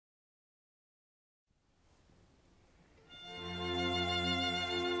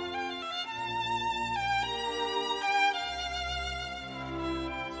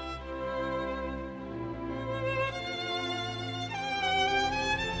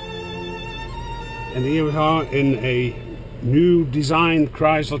And here we are in a new designed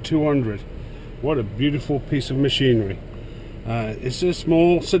Chrysler 200. What a beautiful piece of machinery. It's a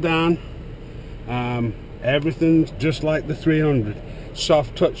small sedan. Everything's just like the 300.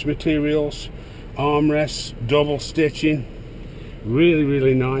 Soft touch materials, armrests, double stitching.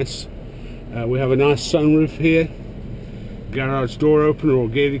 Really nice. We have a nice sunroof here. Garage door opener or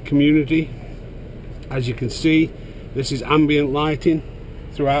gated community. As you can see, this is ambient lighting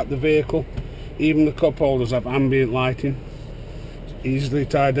throughout the vehicle. Even the cup holders have ambient lighting. It's easily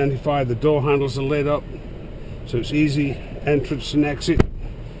to identify. The door handles are lit up, so it's easy entrance and exit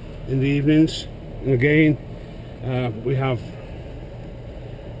in the evenings. And again, we have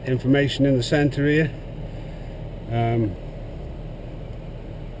information in the center here, and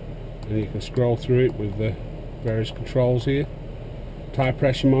you can scroll through it with the various controls here. Tire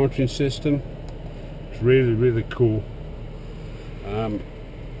pressure monitoring system. It's really cool.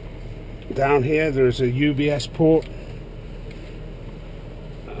 Down here there is a UBS port,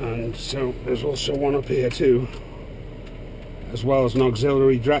 and so there's also one up here too, as well as an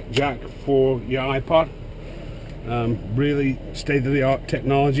auxiliary jack for your iPod. Really state-of-the-art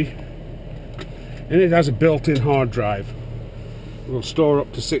technology, and it has a built-in hard drive. It will store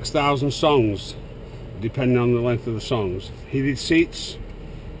up to 6,000 songs depending on the length of the songs. Heated seats,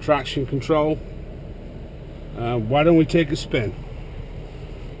 traction control. Why don't we take a spin?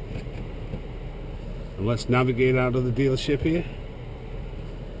 And let's navigate out of the dealership here.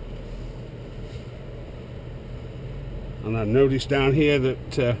 And I noticed down here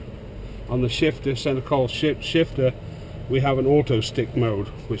that on the shifter, center call shifter, we have an auto stick mode,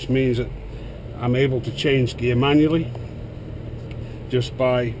 which means that I'm able to change gear manually just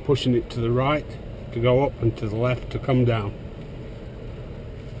by pushing it to the right to go up and to the left to come down.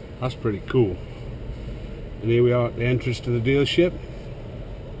 That's pretty cool. And here we are at the entrance to the dealership.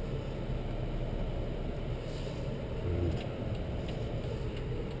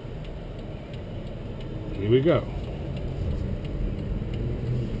 And here we go.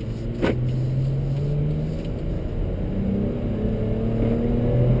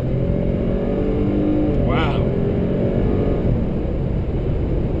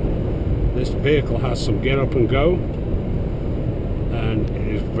 This vehicle has some get up and go, and it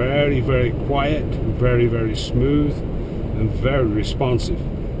is very quiet, very smooth, and very responsive.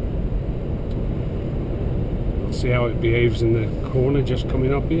 We'll see how it behaves in the corner just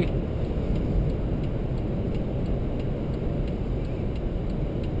coming up here.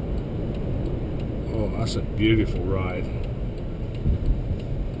 Oh, that's a beautiful ride.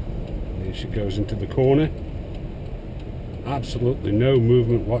 Here she goes into the corner. Absolutely no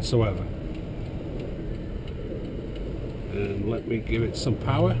movement whatsoever. And let me give it some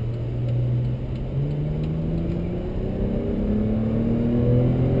power.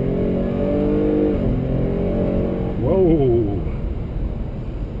 Whoa!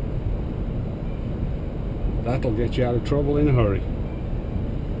 That'll get you out of trouble in a hurry.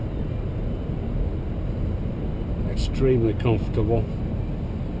 Extremely comfortable.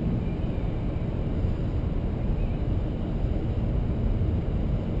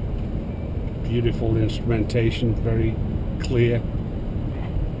 Beautiful instrumentation, very clear.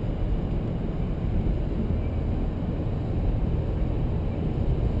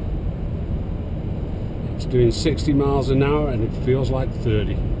 It's doing 60 miles an hour and it feels like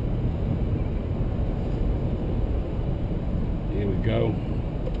 30. Here we go.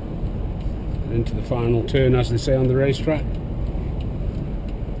 Into the final turn, as they say on the racetrack.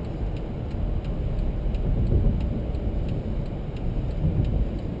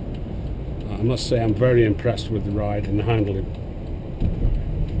 I must say I'm very impressed with the ride and the handling.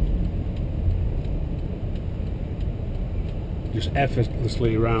 Just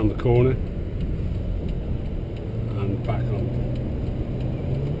effortlessly around the corner and back up.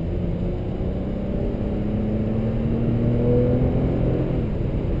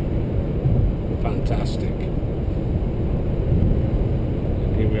 Fantastic.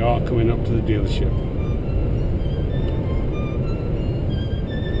 And here we are coming up to the dealership.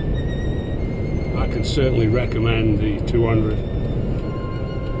 I can certainly recommend the 200.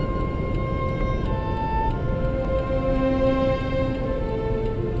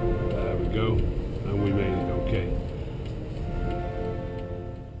 There we go, and we made it okay.